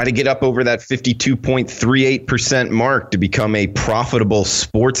absolutely got to try to get up over that 52.38% mark to become a profitable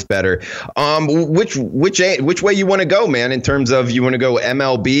sports bettor. Which way you want to go, man? In terms of you want to go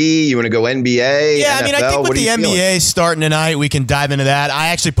MLB, you want to go NBA? Yeah, NFL? I mean, I think with the NBA starting tonight, we can dive into that. I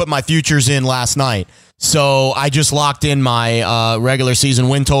actually put my futures in last night. So I just locked in my regular season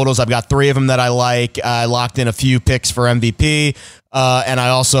win totals. I've got 3 of them that I like. I locked in a few picks for MVP, and I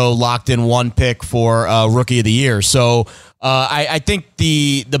also locked in 1 pick for Rookie of the Year. So I think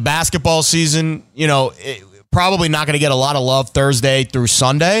the basketball season, probably not going to get a lot of love Thursday through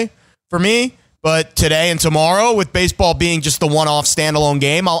Sunday for me. But today and tomorrow, with baseball being just the one-off standalone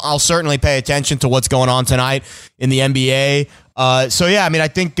game, I'll certainly pay attention to what's going on tonight in the NBA. I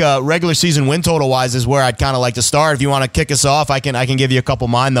think regular season win total wise is where I'd kind of like to start. If you want to kick us off, I can give you a couple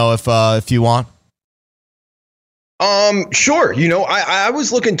of mine though if you want. Sure. I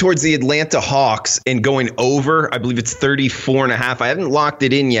was looking towards the Atlanta Hawks and going over. I believe it's 34.5. I haven't locked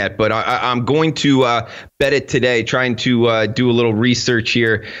it in yet, but I'm going to bet it today, trying to do a little research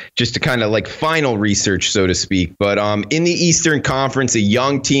here just to kind of like final research, so to speak. But in the Eastern Conference, a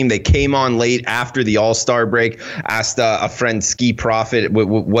young team, they came on late after the All-Star break, asked a friend, Ski Profit,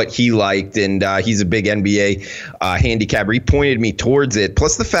 what he liked, and he's a big NBA handicapper. He pointed me towards it.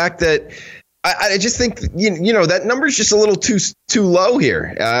 Plus the fact that I just think, that number is just a little too low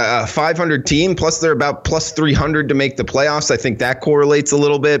here. 500 team, plus they're about plus 300 to make the playoffs. I think that correlates a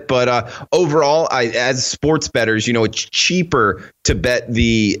little bit. But overall, as sports bettors, it's cheaper to bet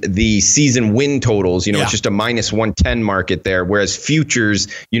the season win totals. It's just a minus 110 market there. Whereas futures,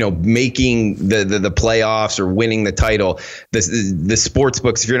 making the playoffs or winning the title, the sports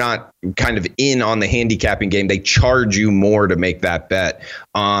books, if you're not kind of in on the handicapping game, they charge you more to make that bet.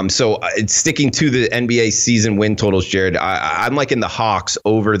 So it's sticking to the NBA season win totals, Jared. I'm like in the Hawks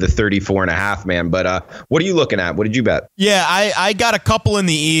over the 34.5, man. But what are you looking at? What did you bet? Yeah, I got a couple in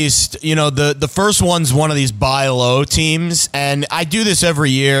the East. The first one's one of these buy low teams, and I do this every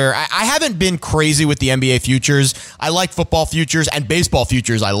year. I haven't been crazy with the NBA futures. I like football futures and baseball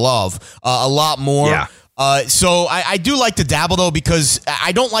futures. I love a lot more. Yeah. So I do like to dabble, though, because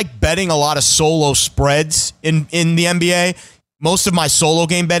I don't like betting a lot of solo spreads in the NBA. Most of my solo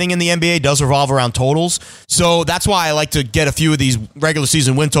game betting in the NBA does revolve around totals. So that's why I like to get a few of these regular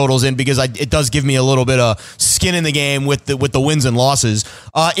season win totals in, because it does give me a little bit of skin in the game with the wins and losses.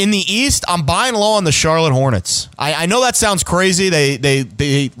 In the East, I'm buying low on the Charlotte Hornets. I know that sounds crazy.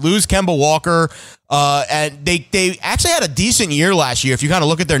 They lose Kemba Walker. And they actually had a decent year last year if you kind of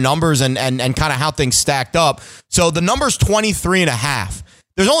look at their numbers and kind of how things stacked up. So the number's 23.5.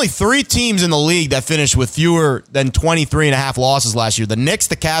 There's only 3 teams in the league that finished with fewer than 23.5 losses last year. The Knicks,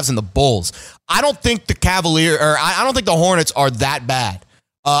 the Cavs, and the Bulls. I don't think the I don't think the Hornets are that bad.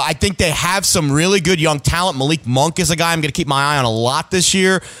 I think they have some really good young talent. Malik Monk is a guy I'm going to keep my eye on a lot this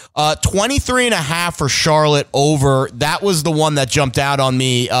year. 23.5 for Charlotte over. That was the one that jumped out on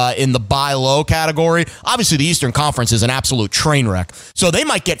me in the buy low category. Obviously, the Eastern Conference is an absolute train wreck, so they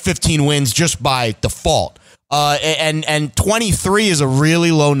might get 15 wins just by default. And 23 is a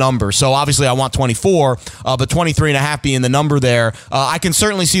really low number. So obviously I want 24, but 23.5 being the number there. I can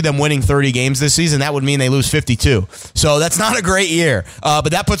certainly see them winning 30 games this season. That would mean they lose 52. So that's not a great year,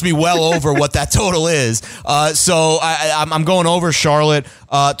 but that puts me well over what that total is. So I'm going over Charlotte,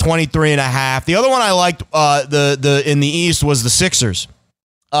 23.5. The other one I liked in the East was the Sixers.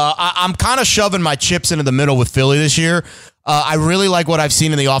 I'm kind of shoving my chips into the middle with Philly this year. I really like what I've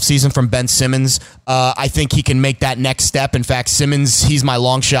seen in the offseason from Ben Simmons. I think he can make that next step. In fact, Simmons, he's my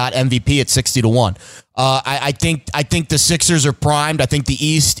long shot MVP at 60-1. I think the Sixers are primed. I think the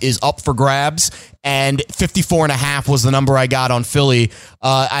East is up for grabs, and 54.5 was the number I got on Philly.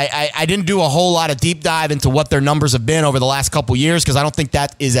 I didn't do a whole lot of deep dive into what their numbers have been over the last couple years because I don't think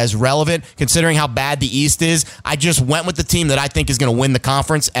that is as relevant considering how bad the East is. I just went with the team that I think is going to win the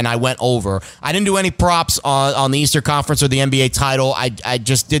conference, and I went over. I didn't do any props on the Eastern Conference or the NBA title. I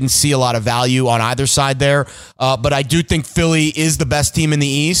just didn't see a lot of value on either side there, but I do think Philly is the best team in the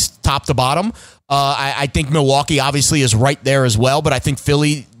East, top to bottom. I think Milwaukee obviously is right there as well, but I think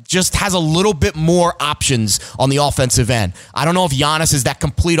Philly just has a little bit more options on the offensive end. I don't know if Giannis is that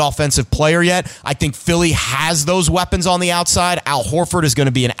complete offensive player yet. I think Philly has those weapons on the outside. Al Horford is going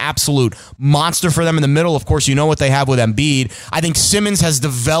to be an absolute monster for them in the middle. Of course, you know what they have with Embiid. I think Simmons has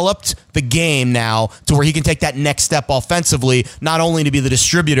developed the game now to where he can take that next step offensively, not only to be the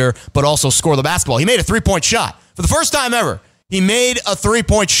distributor, but also score the basketball. He made a three-point shot for the first time ever. He made a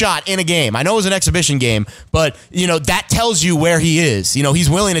three-point shot in a game. I know it was an exhibition game, but, that tells you where he is. He's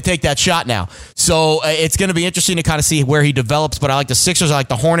willing to take that shot now. So it's going to be interesting to kind of see where he develops, but I like the Sixers. I like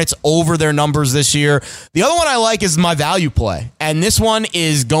the Hornets over their numbers this year. The other one I like is my value play, and this one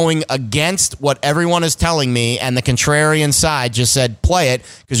is going against what everyone is telling me, and the contrarian side just said play it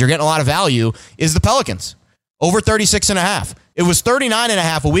because you're getting a lot of value, is the Pelicans. Over 36.5. It was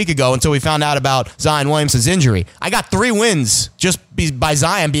 39.5 a week ago until we found out about Zion Williamson's injury. I got 3 wins just by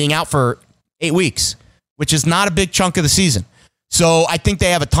Zion being out for 8 weeks, which is not a big chunk of the season. So I think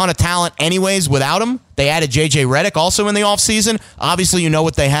they have a ton of talent anyways without him. They added J.J. Redick also in the offseason. Obviously, you know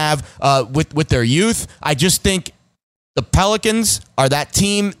what they have with their youth. I just think the Pelicans are that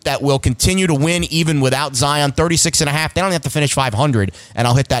team that will continue to win even without Zion. 36.5. They don't have to finish 500, and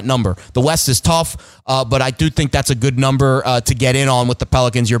I'll hit that number. The West is tough, but I do think that's a good number to get in on with the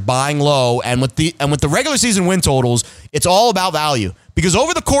Pelicans. You're buying low, and with the regular season win totals, it's all about value. Because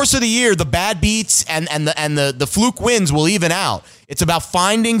over the course of the year, the bad beats and the fluke wins will even out. It's about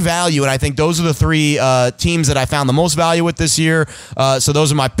finding value, and I think those are the 3 teams that I found the most value with this year. So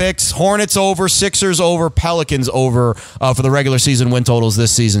those are my picks. Hornets over, Sixers over, Pelicans over for the regular season win totals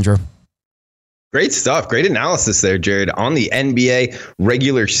this season, Drew. Great stuff. Great analysis there, Jared, on the NBA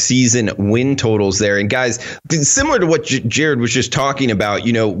regular season win totals there. And guys, similar to what Jared was just talking about,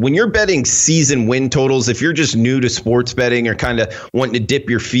 when you're betting season win totals, if you're just new to sports betting or kind of wanting to dip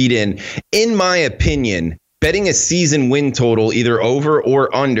your feet in my opinion, betting a season win total, either over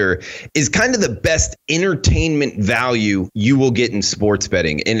or under, is kind of the best entertainment value you will get in sports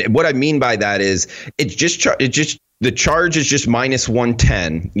betting. And what I mean by that is the charge is just minus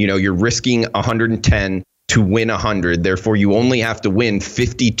 110. You're risking 110 to win 100. Therefore, you only have to win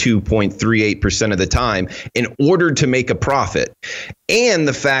 52.38% of the time in order to make a profit. And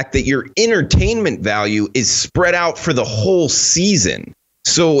the fact that your entertainment value is spread out for the whole season.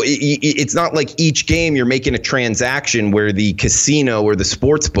 So it's not like each game you're making a transaction where the casino or the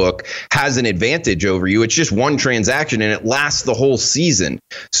sports book has an advantage over you. It's just one transaction and it lasts the whole season.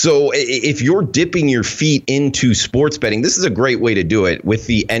 So if you're dipping your feet into sports betting, this is a great way to do it with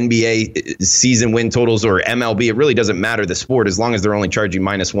the NBA season win totals or MLB. It really doesn't matter the sport as long as they're only charging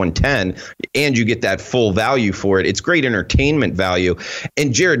minus 110 and you get that full value for it. It's great entertainment value.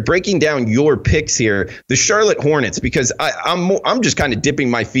 And Jared, breaking down your picks here, the Charlotte Hornets, because I'm just kind of dipping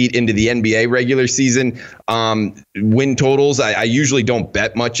my feet into the NBA regular season win totals. I usually don't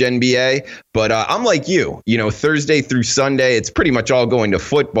bet much NBA, but I'm like you. Thursday through Sunday, it's pretty much all going to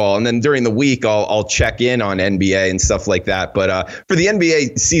football, and then during the week, I'll check in on NBA and stuff like that. But for the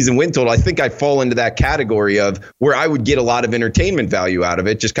NBA season win total, I think I fall into that category of where I would get a lot of entertainment value out of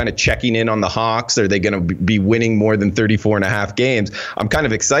it, just kind of checking in on the Hawks. Are they going to be winning more than 34.5 games? I'm kind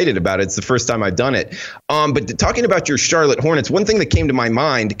of excited about it. It's the first time I've done it. But talking about your Charlotte Hornets, one thing that came to my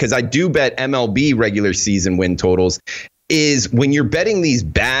mind, because I do bet MLB regular season win totals, is when you're betting these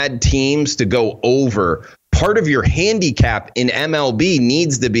bad teams to go over, part of your handicap in MLB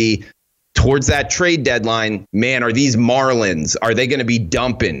needs to be towards that trade deadline. Man, are these Marlins, are they going to be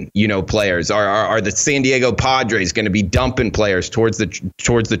dumping, players? Are the San Diego Padres going to be dumping players towards the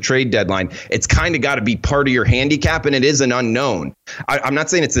trade deadline? It's kind of got to be part of your handicap, and it is an unknown. I'm not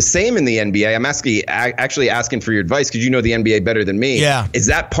saying it's the same in the NBA. I'm actually asking for your advice because you know the NBA better than me. Yeah. Is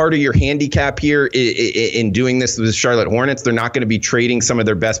that part of your handicap here in doing this with the Charlotte Hornets? They're not going to be trading some of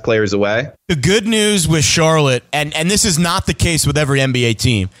their best players away? The good news with Charlotte, and this is not the case with every NBA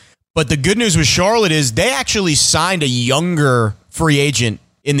team, but the good news with Charlotte is they actually signed a younger free agent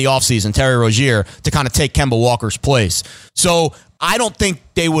in the offseason, Terry Rozier, to kind of take Kemba Walker's place. So I don't think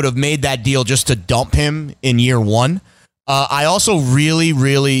they would have made that deal just to dump him in year one. I also really,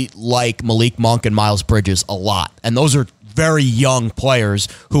 really like Malik Monk and Miles Bridges a lot. And those are very young players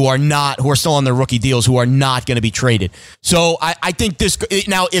who are still on their rookie deals, who are not going to be traded. So I think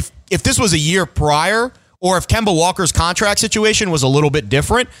if this was a year prior, or if Kemba Walker's contract situation was a little bit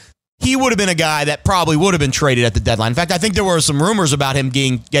different, he would have been a guy that probably would have been traded at the deadline. In fact, I think there were some rumors about him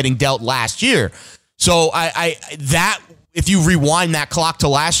getting dealt last year. So if you rewind that clock to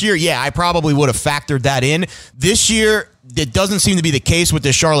last year, I probably would have factored that in. This year, it doesn't seem to be the case with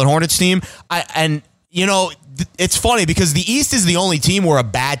the Charlotte Hornets team. It's funny because the East is the only team where a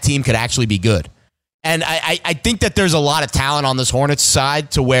bad team could actually be good. And I think that there's a lot of talent on this Hornets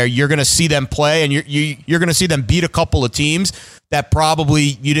side to where you're going to see them play and you're going to see them beat a couple of teams that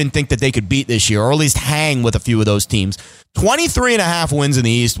probably you didn't think that they could beat this year, or at least hang with a few of those teams. 23.5 wins in the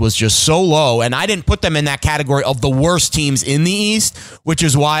East was just so low, and I didn't put them in that category of the worst teams in the East, which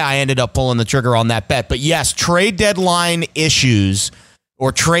is why I ended up pulling the trigger on that bet. But yes, trade deadline issues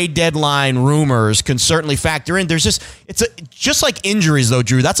or trade deadline rumors can certainly factor in. It's just like injuries though,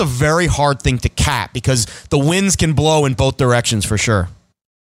 Drew. That's a very hard thing to cap because the winds can blow in both directions for sure.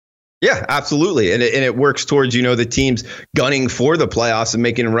 Yeah, absolutely. And it works towards, the teams gunning for the playoffs and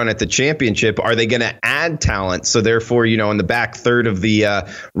making a run at the championship. Are they going to add talent? So therefore, in the back third of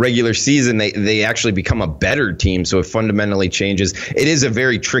the regular season, they actually become a better team. So it fundamentally changes. It is a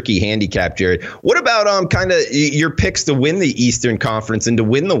very tricky handicap, Jared. What about kind of your picks to win the Eastern Conference and to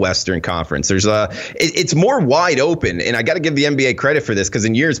win the Western Conference? It's more wide open. And I got to give the NBA credit for this because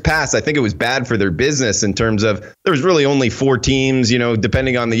in years past, I think it was bad for their business in terms of there was really only 4 teams,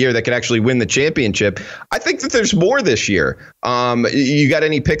 depending on the year that could actually win the championship. I think that there's more this year. You got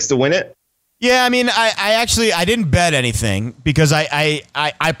any picks to win it? Yeah, I mean, I didn't bet anything because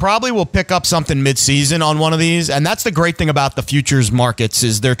I probably will pick up something midseason on one of these. And that's the great thing about the futures markets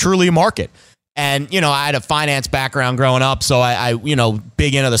is they're truly a market. And, I had a finance background growing up, so I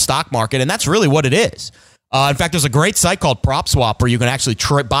big into the stock market, and that's really what it is. In fact, there's a great site called PropSwap where you can actually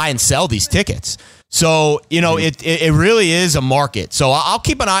buy and sell these tickets. So, it really is a market. So I'll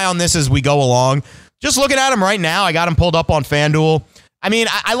keep an eye on this as we go along. Just looking at them right now, I got them pulled up on FanDuel. I mean,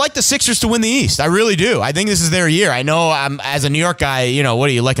 I like the Sixers to win the East. I really do. I think this is their year. I know as a New York guy, what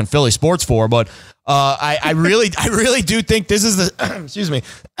are you liking Philly sports for? But I really do think this is the excuse me.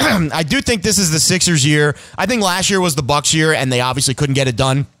 I do think this is the Sixers year. I think last year was the Bucks year, and they obviously couldn't get it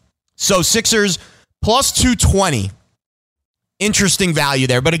done. So Sixers plus 220. Interesting value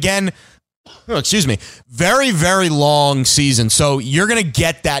there. But again, very, very long season. So you're going to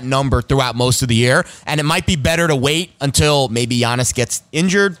get that number throughout most of the year. And it might be better to wait until maybe Giannis gets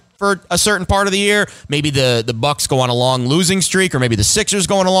injured for a certain part of the year. Maybe the Bucks go on a long losing streak, or maybe the Sixers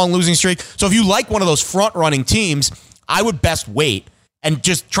go on a long losing streak. So if you like one of those front-running teams, I would best wait and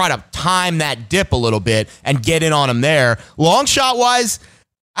just try to time that dip a little bit and get in on them there. Long shot-wise,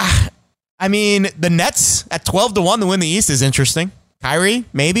 I mean, the Nets at 12-1 to win the East is interesting. Kyrie,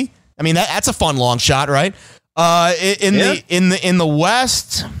 maybe. I mean, that's a fun long shot, right? In the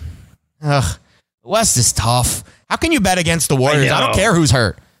West, the West is tough. How can you bet against the Warriors? I don't care who's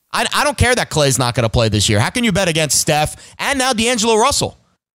hurt. I don't care that Klay's not going to play this year. How can you bet against Steph and now D'Angelo Russell?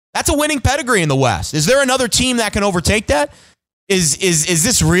 That's a winning pedigree in the West. Is there another team that can overtake that? Is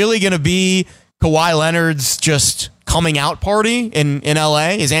this really going to be Kawhi Leonard's just coming out party in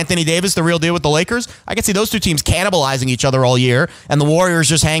LA? Is Anthony Davis the real deal with the Lakers? I can see those two teams cannibalizing each other all year and the Warriors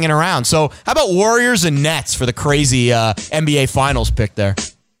just hanging around. So how about Warriors and Nets for the crazy NBA Finals pick there?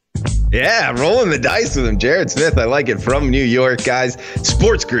 Yeah, rolling the dice with him. Jared Smith, I like it, from New York, guys.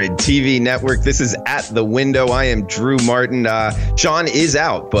 Sports Grid TV Network. This is At the Window. I am Drew Martin. Sean is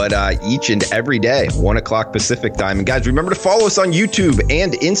out, but each and every day, 1 o'clock Pacific time. And guys, remember to follow us on YouTube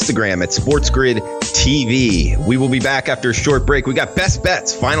and Instagram at Sports Grid TV. We will be back after a short break. We got best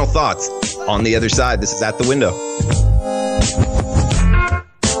bets, final thoughts on the other side. This is At the Window.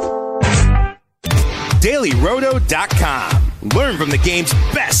 DailyRoto.com. Learn from the game's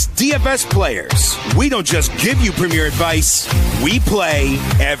best DFS players. We don't just give you premier advice, we play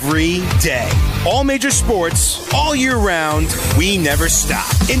every day. All major sports, all year round, we never stop.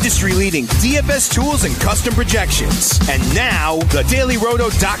 Industry-leading DFS tools and custom projections. And now, the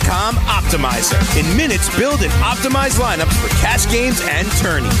DailyRoto.com Optimizer. In minutes, build and optimize lineups for cash games and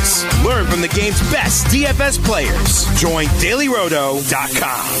tourneys. Learn from the game's best DFS players. Join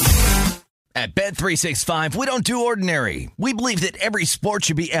DailyRoto.com. At Bet365, we don't do ordinary. We believe that every sport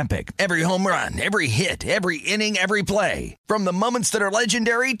should be epic. Every home run, every hit, every inning, every play. From the moments that are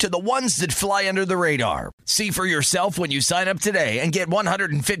legendary to the ones that fly under the radar. See for yourself when you sign up today and get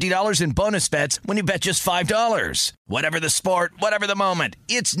 $150 in bonus bets when you bet just $5. Whatever the sport, whatever the moment,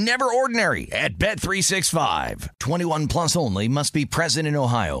 it's never ordinary at Bet365. 21 plus only. Must be present in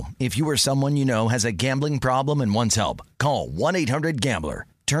Ohio. If you or someone you know has a gambling problem and wants help, call 1-800-GAMBLER.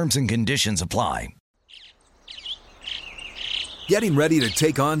 Terms and conditions apply. Getting ready to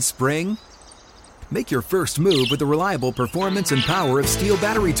take on spring? Make your first move with the reliable performance and power of Steel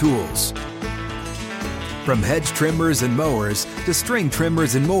battery tools. From hedge trimmers and mowers to string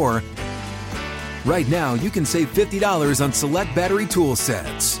trimmers and more, right now you can save $50 on select battery tool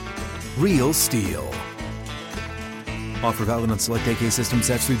sets. Real Steel. Offer valid on select AK system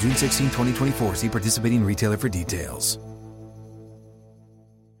sets through June 16, 2024. See participating retailer for details.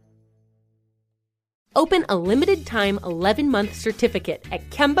 Open a limited-time 11-month certificate at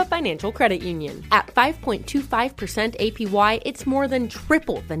Kemba Financial Credit Union. At 5.25% APY, it's more than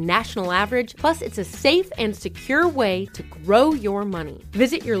triple the national average, plus it's a safe and secure way to grow your money.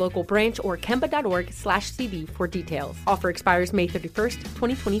 Visit your local branch or kemba.org/cb for details. Offer expires May 31st,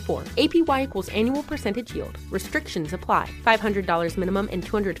 2024. APY equals annual percentage yield. Restrictions apply. $500 minimum and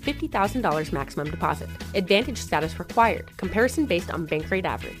 $250,000 maximum deposit. Advantage status required. Comparison based on bank rate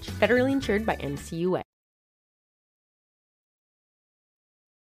average. Federally insured by NCUA.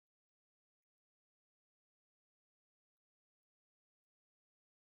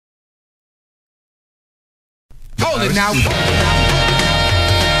 Hold it now.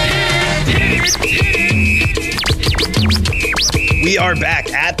 We are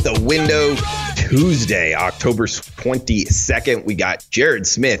back at the window. Tuesday, October 22nd. We got Jared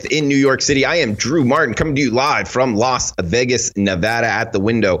Smith in New York City. I am Drew Martin coming to you live from Las Vegas, Nevada at the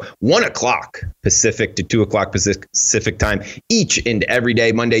window. 1 o'clock Pacific to 2 o'clock Pacific time each and every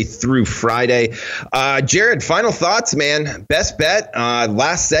day, Monday through Friday. Jared, final thoughts, man. Best bet.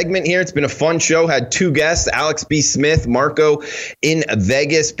 Last segment here. It's been a fun show. Had two guests, Alex B. Smith, Marco in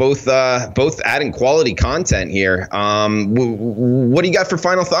Vegas, both adding quality content here. What do you got for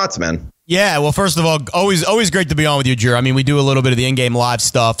final thoughts, man? Yeah, well, first of all, always great to be on with you, Drew. I mean, we do a little bit of the in-game live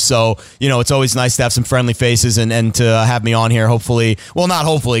stuff, so, it's always nice to have some friendly faces and to have me on here, hopefully. Well, not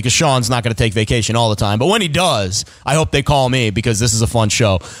hopefully, because Sean's not going to take vacation all the time, but when he does, I hope they call me because this is a fun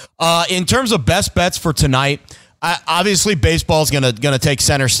show. In terms of best bets for tonight, obviously baseball's gonna take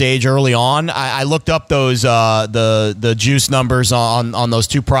center stage early on. I looked up those the juice numbers on those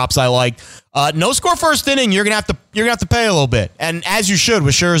two props I liked. No score first inning, you're gonna have to pay a little bit, and as you should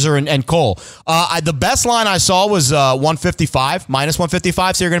with Scherzer and Cole. The best line I saw was 155 minus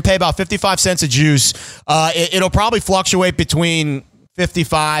 155, so you're gonna pay about 55 cents a juice. It'll probably fluctuate between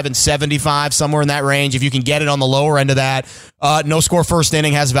 55 and 75, somewhere in that range. If you can get it on the lower end of that, no score first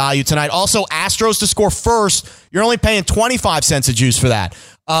inning has value tonight. Also, Astros to score first, you're only paying 25 cents a juice for that.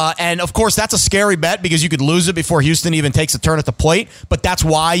 And of course, that's a scary bet because you could lose it before Houston even takes a turn at the plate, but that's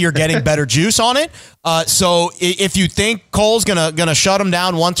why you're getting better juice on it. So if you think Cole's gonna shut him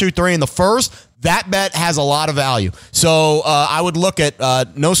down 1, 2, 3 in the first, that bet has a lot of value. So I would look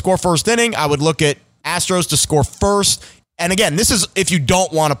at no score first inning. I would look at Astros to score first. And again, this is if you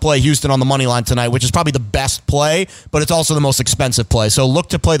don't want to play Houston on the money line tonight, which is probably the best play, but it's also the most expensive play. So look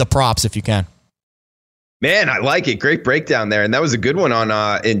to play the props if you can. Man, I like it. Great breakdown there. And that was a good one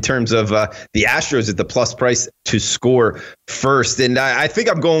on in terms of the Astros at the plus price to score first. And I think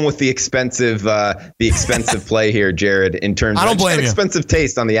I'm going with the expensive play here, Jared, in terms of expensive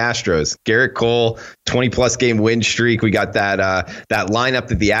taste on the Astros. Garrett Cole, 20-plus game win streak. We got that lineup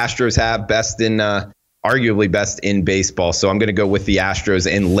that the Astros have, arguably best in baseball. So I'm going to go with the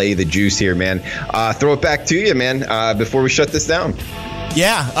Astros and lay the juice here, man. Throw it back to you, man, before we shut this down.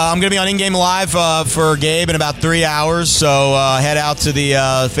 Yeah, I'm going to be on In-Game Live for Gabe in about 3 hours. So head out to the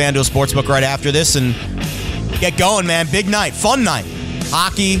FanDuel Sportsbook right after this and get going, man. Big night. Fun night.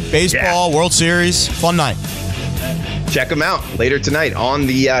 Hockey, baseball, World Series. Fun night. Check them out later tonight on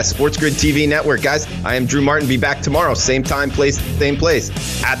the Sports Grid TV network. Guys, I am Drew Martin. Be back tomorrow. Same time, place, same place.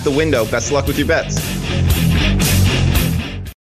 At the window. Best of luck with your bets.